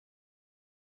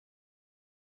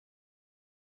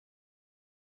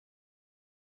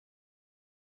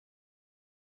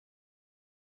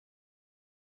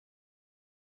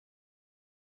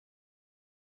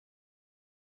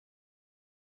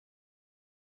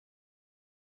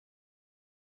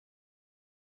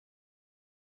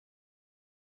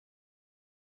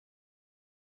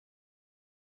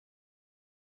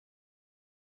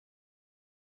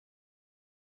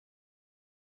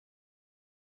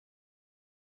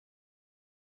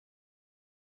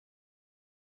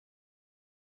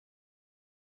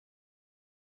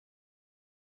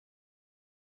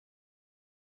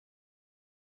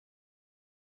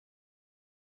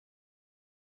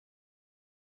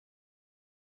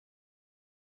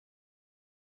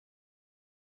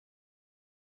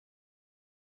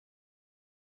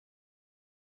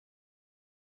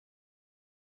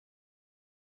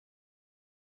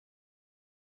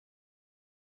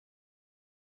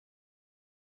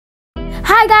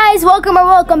Hi guys,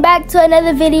 welcome back to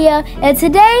another video. And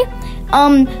today,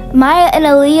 Maya and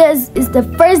Aaliyah is the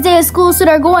first day of school, so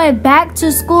they're going back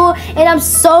to school, and I'm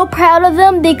so proud of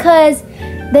them because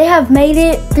they have made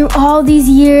it through all these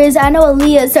years. I know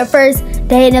Aaliyah is her first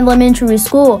day in elementary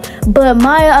school, but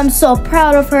Maya, I'm so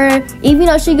proud of her. Even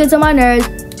though she gets on my nerves,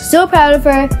 still proud of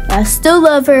her. I still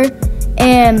love her,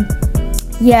 and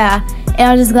yeah. And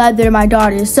I'm just glad they're my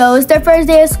daughters. So it's their first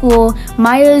day of school.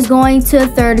 Maya is going to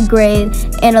 3rd grade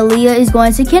and Aaliyah is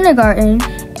going to kindergarten.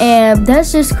 And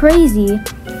that's just crazy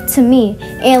to me.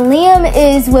 And Liam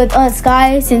is with Aunt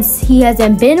Sky since he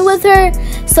hasn't been with her.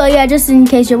 So yeah, just in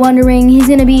case you're wondering, he's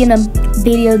gonna be in a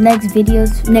video, next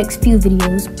few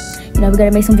videos. You know, we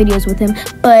gotta make some videos with him.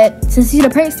 But since he's a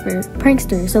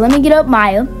prankster. So let me get up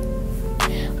Maya.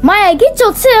 Maya, get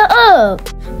your tail up.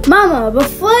 Mama,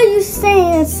 before you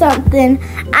saying something,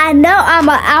 I know I'm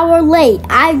an hour late.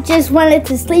 I just wanted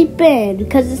to sleep in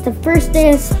because it's the first day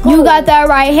of school. You got that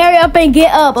right. Hurry up and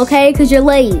get up, okay? Because you're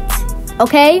late,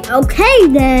 okay? Okay,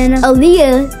 then.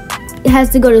 Aaliyah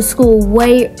has to go to school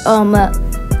way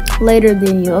later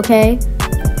than you, okay?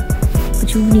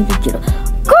 But you need to get up.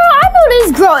 Girl, I know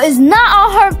this girl is not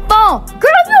on her phone.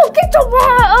 Girl, you get your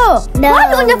phone up. No. Why are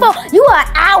you on your phone? You are an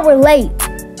hour late.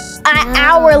 An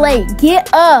hour late. Get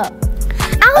up.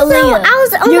 You're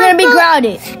gonna be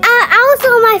grounded. I was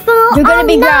on my phone. You're gonna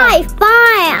be grounded.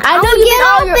 Fine. I know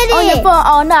you've been on your phone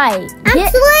all night. I'm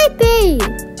sleepy.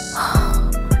 Oh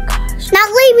my gosh. Now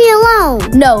leave me alone.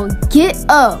 No, get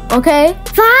up, okay?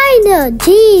 Fine,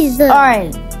 Jesus. All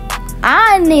right.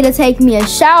 I need to take me a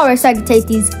shower so I can take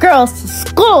these girls to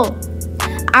school.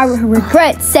 I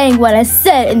regret saying what I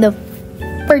said in the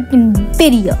freaking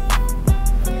video.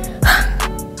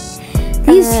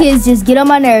 These kids just get on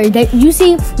my nerves. You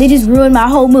see, they just ruined my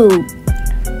whole mood.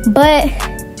 But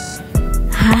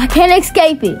I can't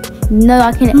escape it. No,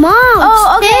 I can't. Mom,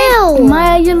 oh, okay.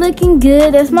 Maya, you're looking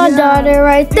good. That's my daughter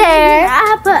right there.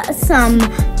 I put some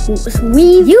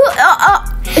weave. You're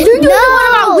using one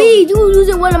of my weeds. You were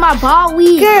using one of my ball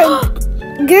weeds.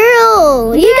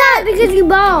 Girl, you got it because you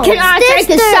bald. Can I take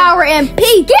a shower and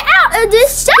pee? Get out of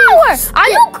this shower. Are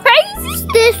you crazy?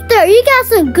 Sister, you got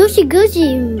some Gucci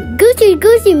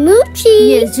moochie.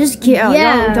 Yes, just get out.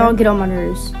 Yeah. Don't get on my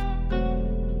nerves.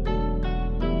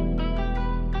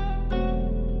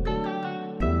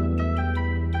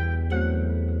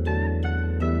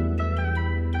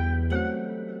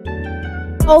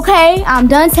 Okay, I'm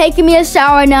done taking me a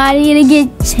shower now. I need to get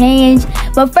changed.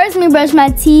 But first, let me brush my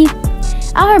teeth.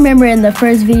 I remember in the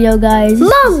first video, guys.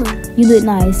 Mom! You look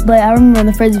nice, but I remember in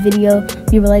the first video,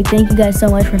 you were like, thank you guys so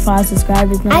much for 5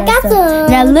 subscribers. I got some.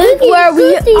 Now look where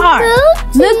we are.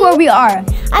 Look where we are.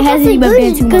 It hasn't even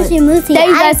been too much. Thank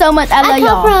you guys so much. I love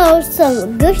y'all. I come from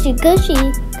some Gucci.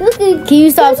 Can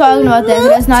you stop talking about that?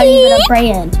 That's not even a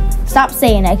brand. Stop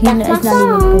saying that. It's not even a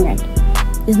brand.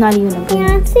 It's not even a brand.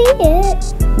 Can't see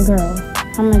it. Girl,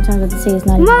 how many times I have to say it's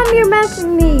not even Mom, you're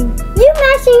matching me. You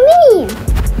matching me.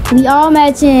 We all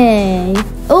matching.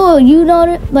 Oh, you know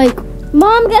that? Like,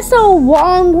 Mom got so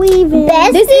long weaving.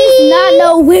 Bestie. This is not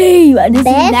no weave. This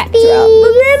Bestie. is natural.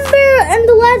 Remember in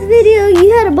the last video you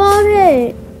had a bald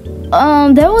head?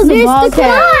 There was a bald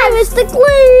head. Mr.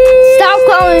 Clean. Stop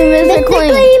calling me Mr.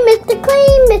 Clean.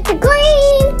 Mr.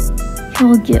 Clean.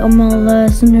 Y'all get on my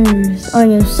last nerves. I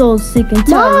am so sick and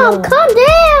tired. Mom, calm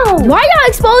down. Why y'all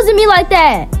exposing me like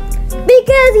that?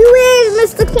 Because you is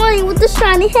Mr. Clean with the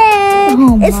shiny head.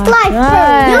 Oh my it's like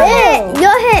God.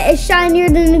 Your head is shinier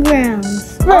than the ground.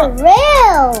 For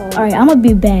real. Alright, I'm gonna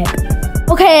be back.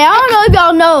 Okay, I don't know if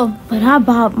y'all know, but I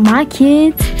bought my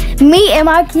kids, me and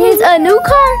my kids, a new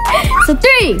car. So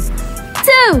 3,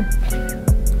 2,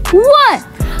 1.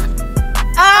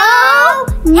 Oh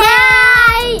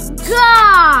my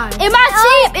God. Am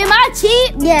I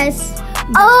cheap? Yes.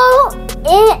 O-N-O-G.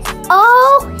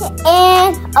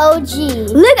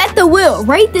 Look at the wheel.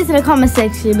 Rate this in the comment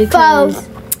section because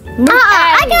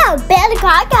I got a better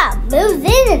car. I got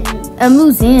Museum. A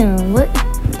museum. What?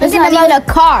 That's not even a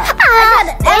car. I got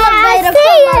an elevator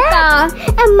for my car.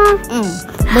 And my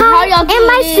How y'all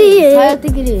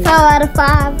think it is? 4 out of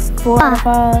 5. 4 out of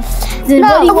 5. Then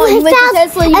what do you want? You went to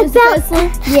Tesla? You went to Tesla?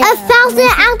 Yeah. 1,000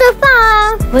 out of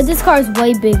 5. But this car is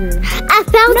way bigger. 1,000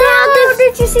 out of.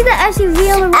 Did you see the SUV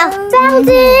on the road?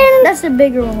 1,000. That's the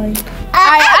bigger one.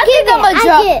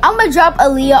 I'm gonna drop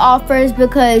Aaliyah off first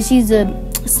because she's the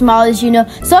smallest, you know.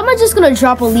 So I'm just gonna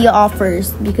drop Aaliyah off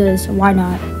first because why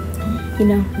not? You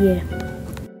know, yeah.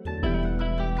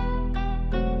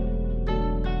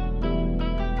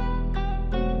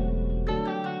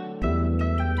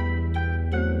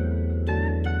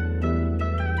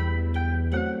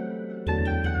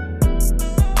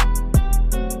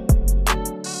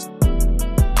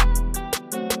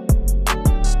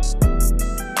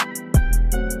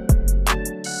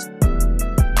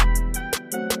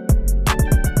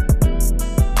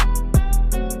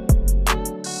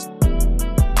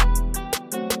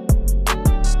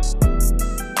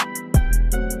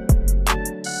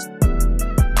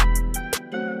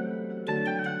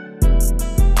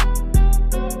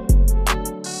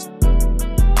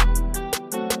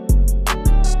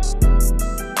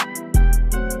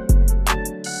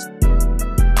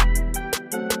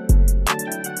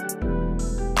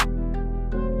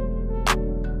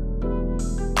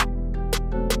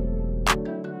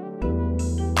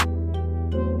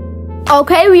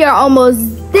 Okay, we are almost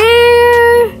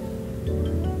there.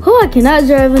 Oh, I cannot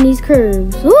drive on these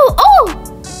curves. Ooh,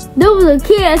 oh, there was a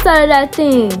kid inside of that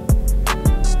thing.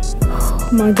 Oh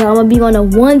my God, I'm gonna be on the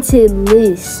wanted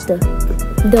list.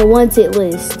 The wanted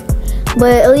list.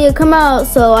 But Aaliyah, come out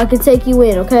so I can take you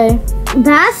in, okay?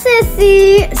 Bye,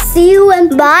 sissy. See you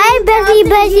in. Bye, Bessie,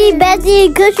 Bessie, Bessie,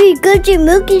 Gucci, Gucci,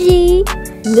 Mookie,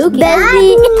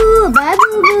 Bessie. Bye,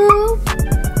 boo,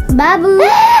 boo. Bye, boo.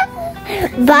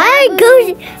 Bye,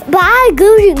 Gucci. Bye,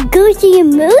 Gucci, Gucci,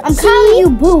 and Mookie. I'm calling you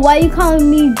boo. Why are you calling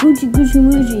me Gucci, Gucci,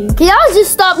 Moochie? Can y'all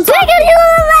just stop talking? You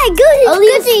look like Gucci,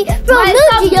 Gucci from Moochie.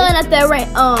 Stop yelling at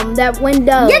that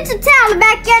window. Get your towel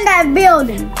back in that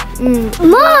building.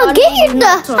 Mom, get you the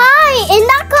high in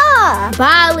that car.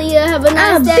 Bye, Leah. Have a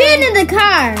nice day. I've been in the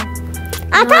car.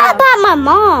 I thought about my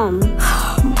mom.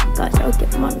 Oh my gosh, I'll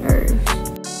get my nerves.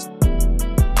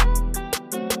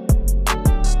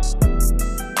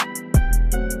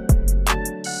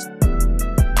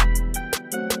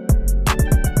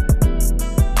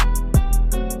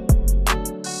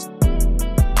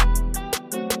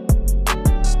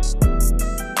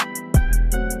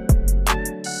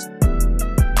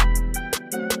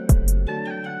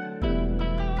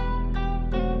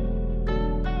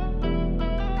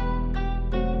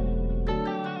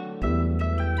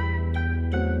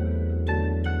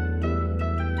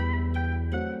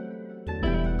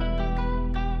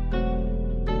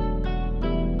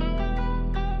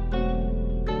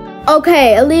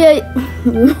 Okay, Aaliyah,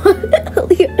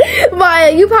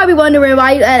 Maya, you probably wondering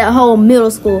why you at a whole middle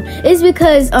school. It's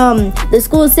because the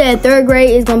school said 3rd grade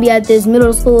is gonna be at this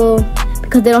middle school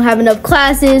because they don't have enough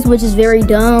classes, which is very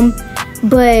dumb.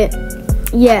 But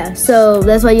yeah, so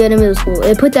that's why you're in the middle school.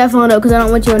 And put that phone up because I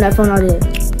don't want you on that phone all day.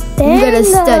 You gotta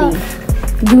study.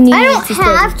 You need I don't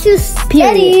have to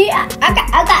study.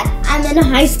 I'm in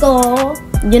high school.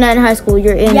 You're not in high school.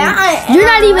 You're in. Yeah, I am. You're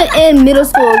not even in middle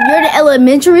school. You're in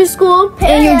elementary school,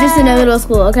 and you're just in the middle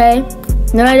school. Okay?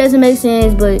 No, that doesn't make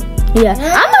sense, but yeah. I'm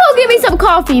gonna go get me some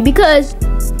coffee because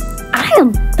I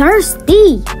am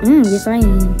thirsty. Yes, I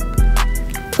am.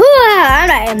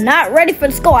 I am not ready for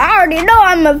school. I already know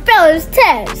I'm gonna fail this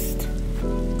test.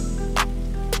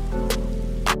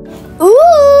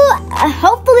 Ooh,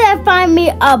 hopefully I find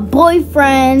me a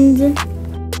boyfriend.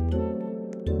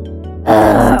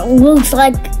 Looks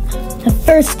like the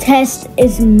first test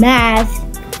is math.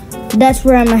 That's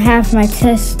where I'm gonna have my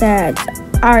test stats.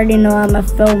 I already know I'm gonna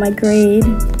fail my grade.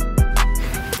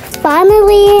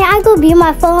 Finally, I go be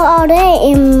my phone all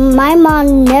day and my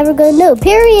mom never gonna know,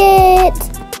 period.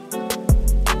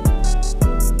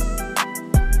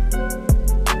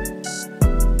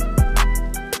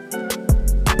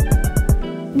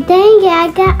 Dang it,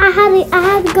 I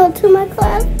had to go to my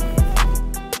class.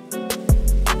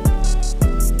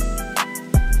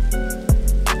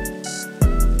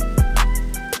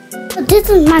 This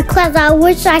is my class. I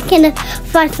wish I can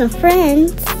find some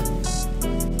friends.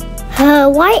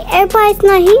 Why everybody's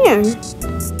not here?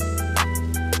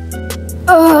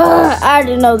 I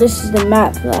didn't know this is the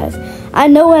math class. I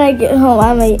know when I get home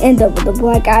I may end up with a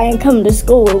black eye and come to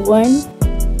school with one.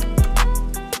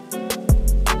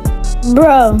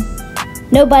 Bro,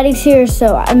 nobody's here,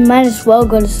 so I might as well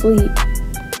go to sleep.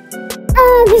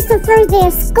 This is the first day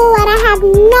of school and I have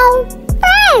no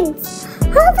friends.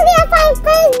 Hopefully I find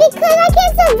friends because I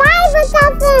can't survive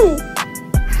without them.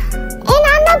 And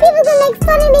I know people gonna make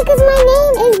fun of me because my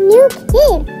name is New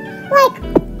Kid. Like,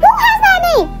 who has that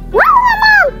name? Why would my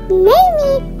mom name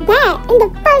me that in the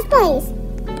first place?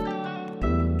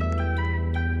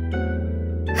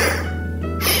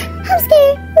 I'm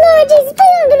scared. Lord Jesus,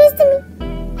 please don't do this to me.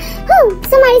 Oh,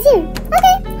 somebody's here.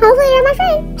 Okay, hopefully you're my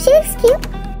friend. She looks cute.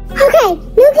 Okay,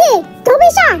 New Kid, don't be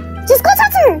shy. Just go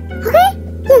talk to her, okay?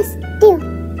 Yes. Deal.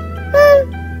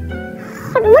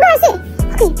 Where do I sit?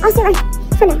 Okay, I'll sit right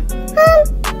for now. Hey,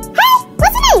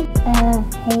 what's your name?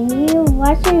 Hey,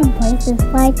 why should you voices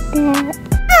like that?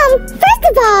 First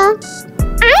of all,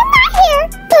 I'm not here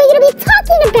for you to be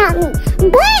talking about me.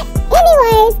 But,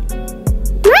 anyways,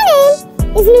 my name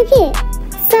is New Kid.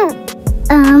 So,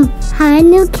 hi,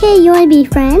 New Kid. You wanna be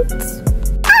friends?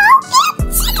 Oh, yeah,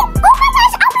 chicken. Oh my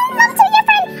gosh, I would love to be your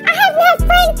friend. I haven't had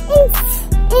friends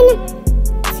in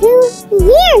 2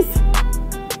 years.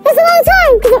 That's a long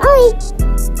time because I'm only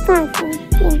 5.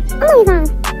 Yeah, I'm only 5.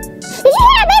 Did you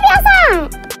hear that baby outside?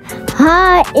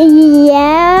 Hi,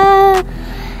 yeah.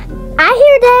 I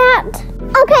hear that.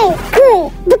 Okay, good.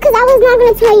 Because I was not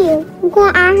going to tell you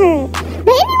what I heard.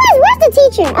 But anyways, where's the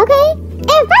teacher, okay?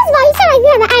 And first of all, you sound like you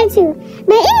have an attitude.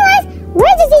 But anyways,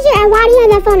 where's the teacher and why do you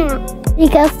have that phone out?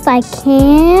 Because I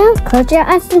can't. Close your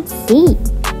eyes and see.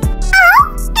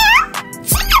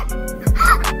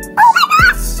 Oh my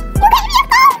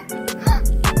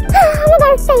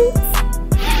restraints.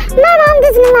 My mom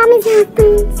doesn't allow me to have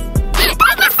friends. Thank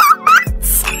you so much!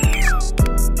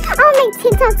 I'll make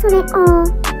TikToks on it all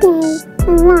day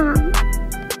long.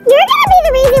 You're gonna be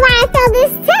the reason why I failed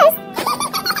this test.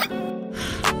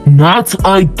 Not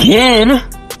again!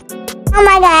 Oh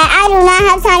my god, I do not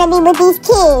have time to be with these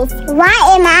kids. Why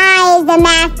am I the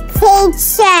math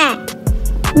teacher?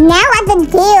 Now I have to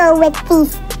deal with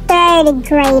these third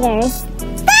graders.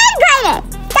 Third graders!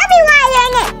 Tell me why you're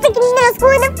in that freaking middle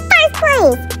school in the first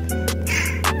place.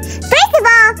 First of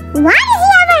all, why does he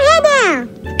have her head down?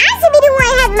 I should be the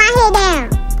one having my head down.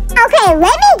 Okay,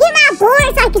 let me get my board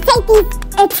so I can take these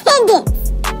attendance.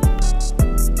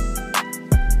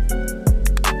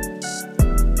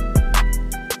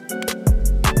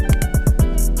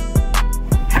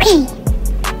 Okay.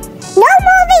 No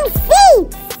moving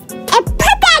seats! And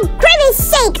put that grimace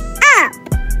shake up!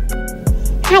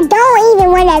 I don't even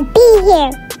want to be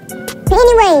here. But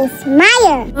anyways,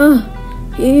 Maya.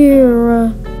 Here.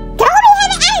 Don't be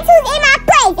having attitudes in my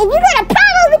place. If you got a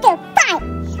problem, we can fight.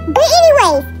 But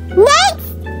anyways, next,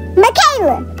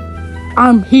 Michaela.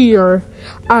 I'm here.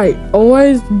 I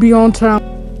always be on time.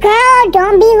 Girl,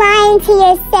 don't be lying to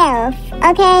yourself,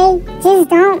 okay? Just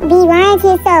don't be lying to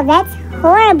yourself. That's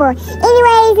horrible.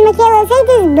 Anyways, Michaela, take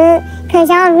this book because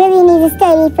y'all really need to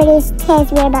study for this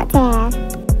test we're about to have.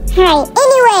 Alright,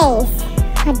 anyways,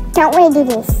 I don't want to do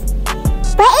this.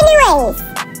 But anyways,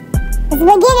 let's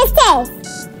begin this test.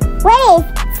 What is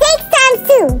 6 times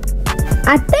 2?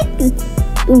 I think it's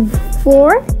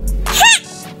 4. Ha!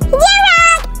 You're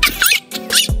wrong!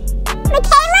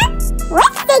 Michaela,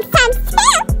 what's 6 times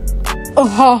 2?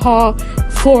 Haha,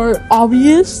 for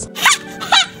obvious.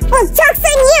 Well, joke's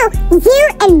on you! You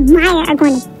and Maya are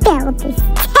going to fail this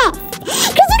test.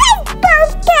 Because you guys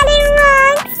both got it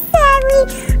wrong, sadly.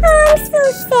 Oh, I'm so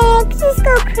sad. Just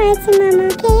go cry to Mama,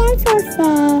 okay? I'm so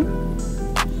sad.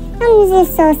 I'm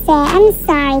just so sad. I'm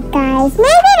sorry, guys.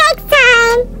 Maybe next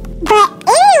time. But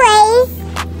anyways,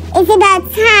 it's about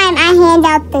time I hand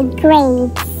out the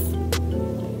grades.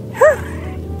 Whew.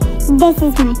 This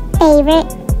is my favorite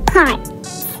part.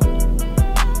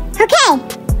 Okay.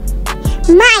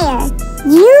 Maya,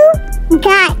 you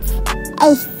got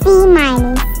a C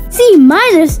minus. C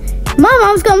minus? My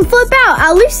mom's gonna flip out.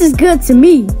 At least it's good to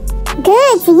me.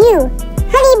 Good to you.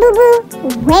 Honey boo boo,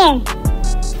 where?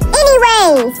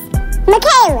 Anyways,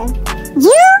 Michaela,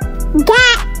 you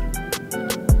got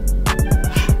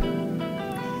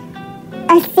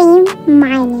a C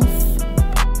minus.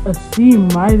 A C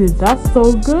minus, that's so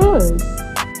good.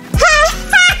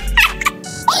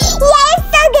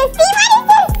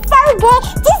 Good.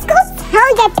 Just go tell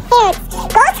your parents.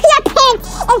 Go to your parents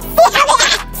and see how they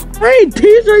act. Hey,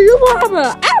 teacher, you don't have an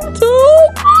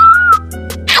attitude.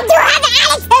 I do have an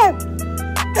attitude.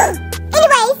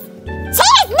 Anyways,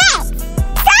 cheer is next.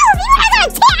 So, if you're not going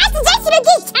to cheer, I suggest you to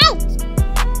get changed.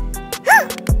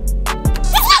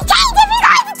 Just get changed if you're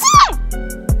going to cheer.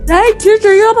 Hey,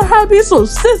 teacher, you don't have to be so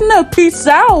sitting peace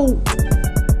out.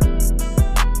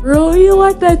 Really, you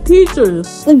like that teacher?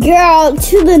 Girl,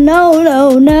 to the no.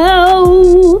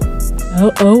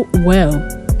 Oh, well.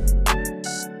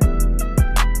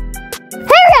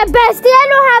 Hurry up, bestie. I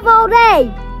don't have all day.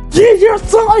 Gee, you're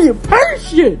so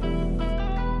impatient.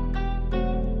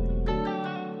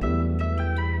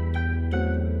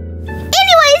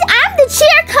 Anyways, I'm the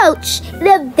cheer coach. And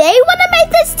if they want to make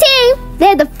this team, they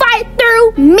have to fight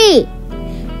through me.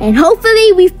 And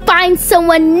hopefully we find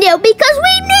someone new because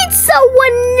we need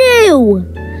someone new.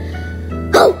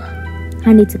 Oh,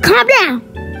 I need to calm down.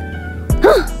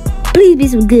 Oh, please be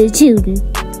some good children.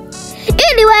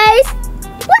 Anyways,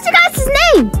 what's your guys'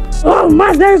 name? Oh,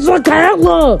 my name's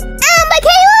Michaela.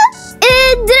 Michaela?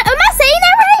 Am I saying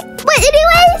that right? But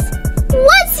anyways,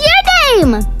 what's your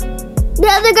name? The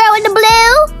other girl in the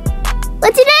blue?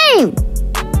 What's your name?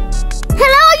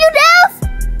 Hello, you deaf?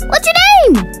 What's your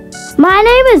name? My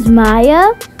name is Maya.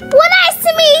 Well, nice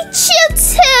to meet you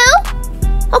too.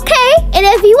 Okay, and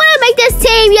if you want to make this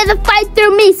team, you have to fight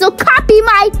through me. So copy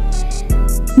my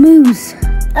moves.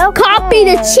 Okay. Copy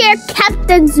the cheer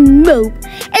captain's move.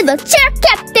 And the cheer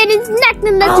captain is not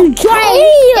gonna let you join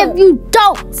if you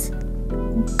don't.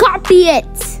 Copy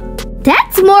it.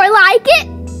 That's more like it.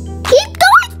 Keep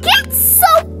going. Get so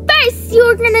first.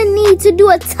 You're gonna need to do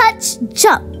a touch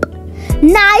jump.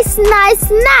 Nice.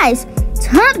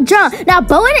 Jump. Now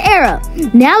bow and arrow.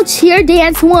 Now cheer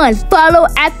dance 1. Follow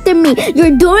after me.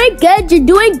 You're doing good.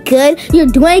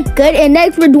 And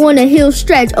next we're doing a heel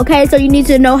stretch. Okay, so you need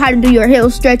to know how to do your heel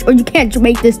stretch or you can't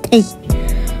make this team.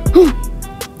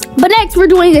 But next we're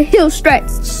doing a heel stretch.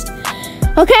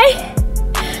 Okay.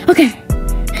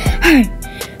 Alright.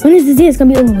 When is this dance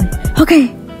gonna be over with? Okay.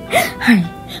 Alright.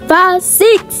 5,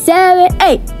 6, 7,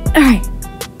 8. Alright.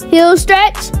 Heel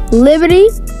stretch, liberty,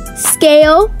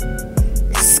 scale,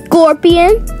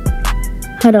 scorpion.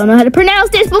 I don't know how to pronounce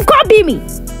this, but copy me.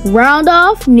 Round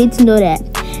off, you need to know that.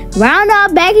 Round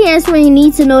off, back handspring, you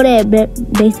need to know that,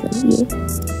 basically, yeah.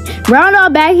 Round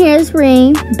off, back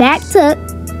handspring, back tuck,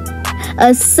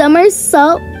 a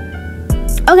somersault.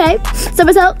 Okay,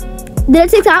 somersault. Then a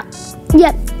TikTok.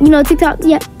 Yep, you know TikTok.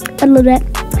 Yep, I love that.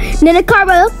 Then a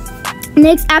cartwheel.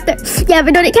 Next after, yeah,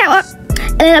 we're doing a catwalk.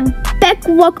 And then a back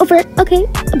walk over. Okay,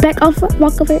 a back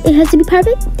walk over. It has to be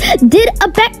perfect. Did a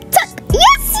back tuck.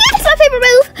 Yes, my favorite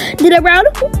move. Did a round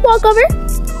walk over.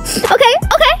 Okay.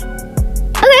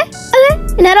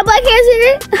 And then a black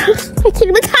handspring. I can't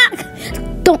even talk.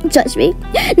 Don't judge me.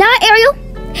 Now aerial.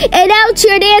 And now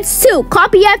cheer dance 2.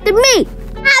 Copy after me.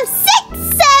 5, 6,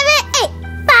 7, 8.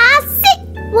 5, 6,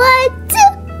 1, 2.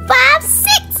 5,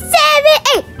 6, 7,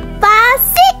 8. 5,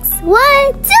 6,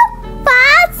 1, 2.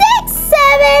 5, 6,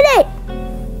 7, 8.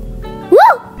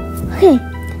 Woo! Okay.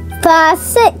 5,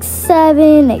 6,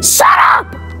 7, 8. Shut up!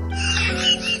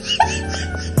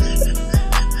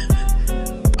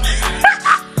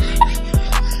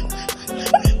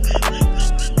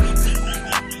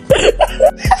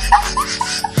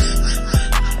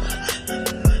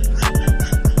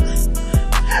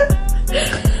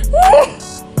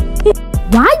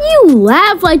 Why you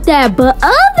laugh like that? But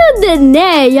other than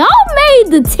that, y'all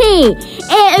made the team.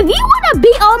 And if you want to be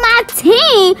on my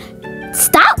team,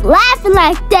 stop laughing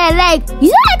like that. Like,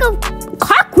 you're like a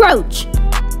cockroach.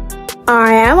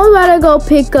 Alright, I'm about to go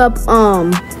pick up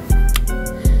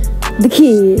the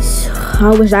kids. I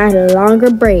wish I had a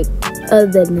longer break.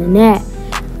 Other than that,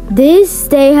 this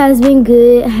day has been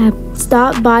good. I have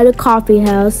stopped by the coffee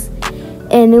house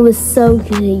and it was so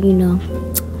good, you know.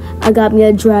 I got me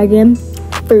a dragon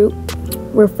fruit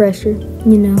refresher,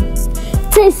 you know.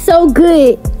 Tastes so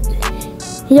good.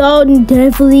 Y'all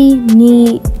definitely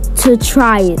need to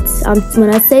try it. When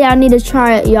I say I need to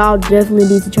try it, y'all definitely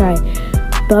need to try it.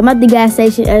 But I'm at the gas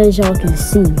station, as y'all can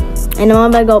see, and I'm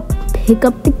about to go pick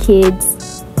up the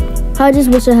kids. I just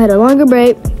wish I had a longer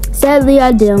break. Sadly,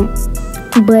 I didn't.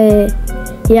 But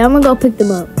yeah, I'm gonna go pick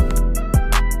them up.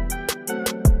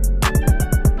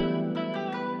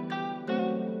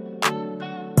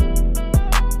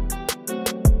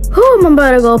 I'm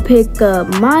about to go pick up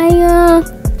Maya.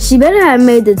 She better have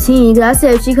made the team. Cause I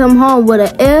said if she come home with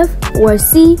an F or a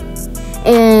C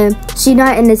and she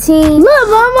not in the team. Look,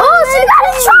 Mama. Oh, she got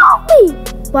a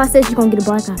trophy. Well, I said she's gonna get a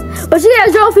black eye. But she got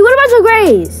a trophy. What about your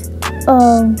grades?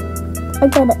 I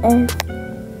got an F.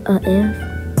 A F?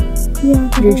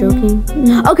 Yeah. You're joking?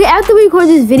 Yeah. Okay, after we record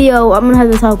this video, I'm gonna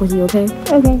have to talk with you, okay?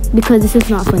 Okay. Because this is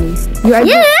not funny.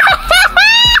 Yeah.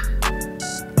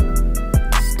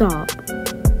 Stop.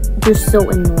 You're so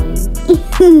annoying.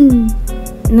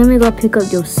 Let me go pick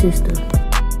up your sister.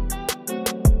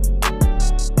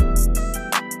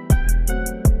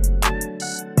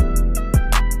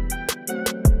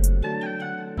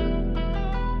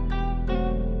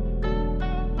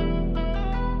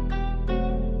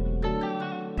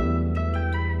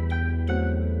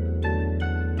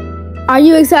 Are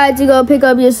you excited to go pick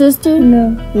up your sister? No.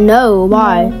 No,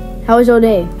 why? No. How was your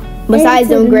day? Besides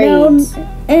them grades.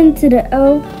 Into the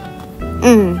O.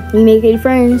 You make any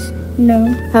friends? No.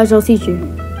 How's your teacher?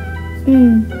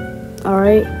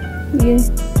 Alright? Yeah.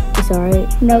 It's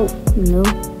alright? No. No?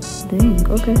 Dang,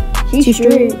 okay. She's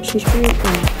strict. She's strict.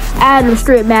 I had a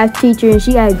strict math teacher and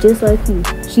she acted just like you.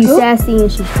 She's sassy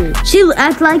and she's strict. She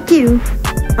acts like you.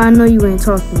 I know you ain't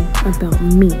talking about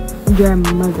me. Your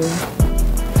mother.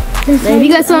 If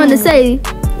you got something to say,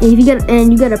 if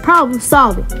you got a problem,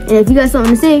 solve it. And if you got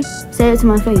something to say it to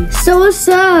my face. So what's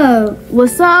up?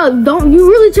 What's up? Don't you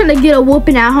really trying to get a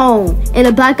whooping at home? And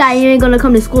a black guy, you ain't gonna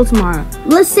come to school tomorrow.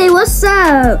 Let's say what's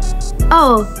up.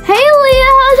 Oh, hey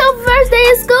Leah, how's your first day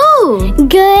of school?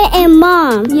 Good, and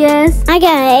Mom. Yes. I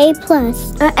got an A+.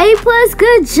 An A+,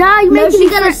 good job. You No, she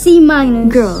got a C-.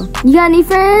 Girl, you got any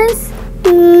friends?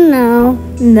 No.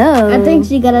 No. I think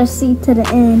she got a C to the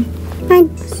end.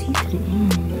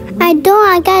 I don't.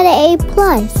 I got an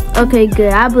A+. Okay,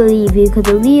 good. I believe you because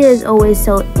Aaliyah is always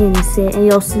so innocent and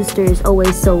your sister is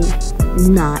always so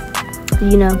not.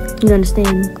 You know? You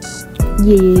understand?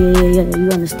 Yeah. You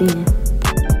understand.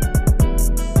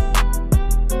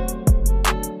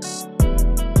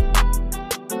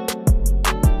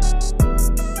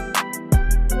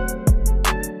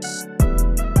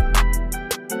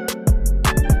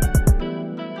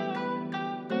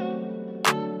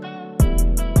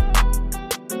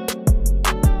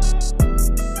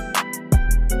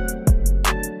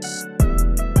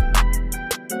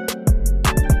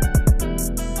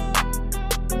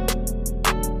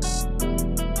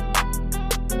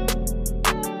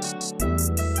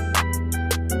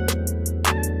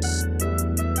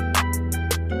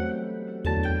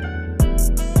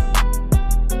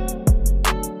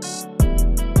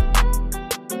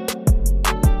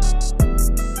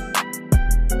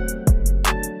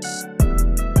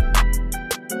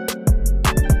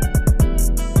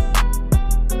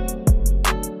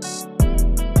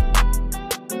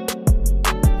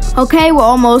 Okay, we're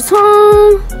almost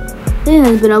home. It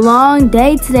has been a long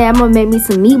day today. I'm gonna make me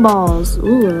some meatballs.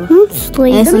 Ooh. I'm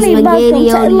sleeping. And some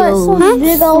spaghetti-odios.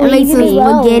 Make some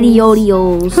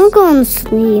spaghetti-odios. I'm going to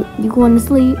sleep. You going to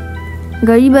sleep?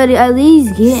 Girl, you better at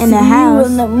least get in the house.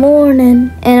 in the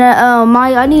morning. And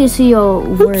Maya, I need to see your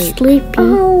work. I'm sleepy.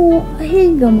 Oh, here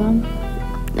you go, Mom.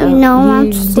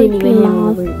 I'm sleepy,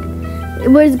 Mom.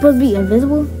 Where is it supposed to be?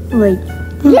 Invisible? Like,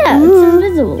 Yeah, it's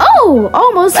invisible. oh,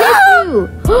 almost hit you.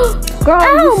 Girl,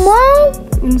 Ow, Mom.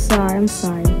 I'm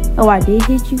sorry. Oh, I did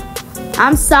hit you?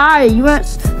 I'm sorry. You weren't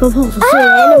supposed to say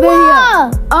that in the video.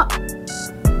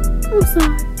 I'm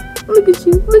sorry. Look at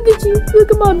you. Look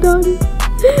at my daughter.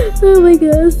 Oh my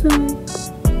God, I'm sorry.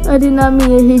 I did not mean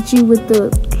to hit you with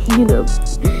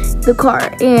the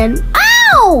car and...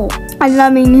 Ow! I did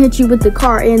not mean to hit you with the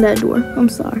car and that door. I'm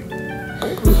sorry.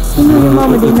 You know your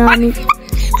mama did not mean...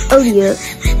 Oh, yeah.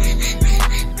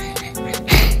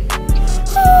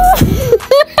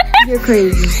 You're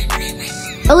crazy.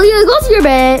 Aaliyah, go to your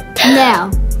bed.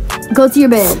 Now. Go to your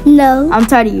bed. No. I'm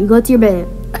tired of you. Go to your bed.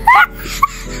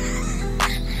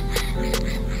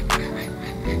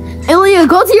 Aaliyah,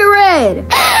 go to your bed.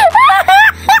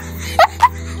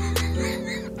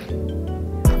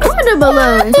 Comment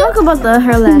below and talk about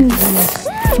her last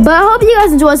video. But I hope you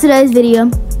guys enjoyed today's video.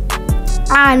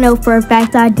 I know for a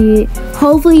fact I did.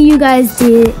 Hopefully you guys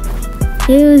did.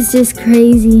 It was just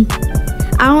crazy.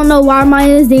 I don't know why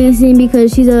Maya is dancing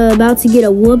because she's about to get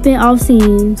a whooping off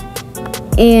scenes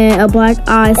and a black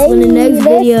eye. So in the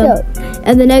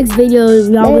next video,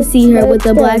 y'all will see her with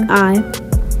the black eye.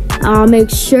 I'll make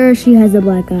sure she has a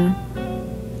black eye.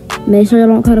 Make sure y'all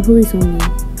don't call the police on me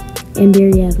in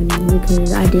Berry Avenue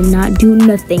because I did not do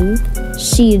nothing.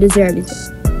 She deserves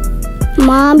it.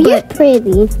 Mom, you're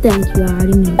pretty. Thank you. I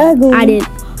already know. Ugly. I didn't.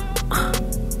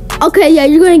 Okay, yeah,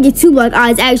 you're gonna get 2 black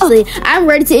eyes. Actually, I'm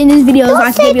ready to end this video so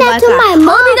I can give you a black eye.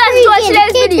 Hope you guys enjoyed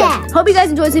today's video. Hope you guys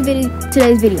enjoyed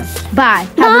today's video. Bye.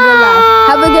 Have a good life.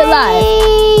 Have a good life.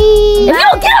 If you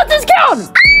don't get off this counter.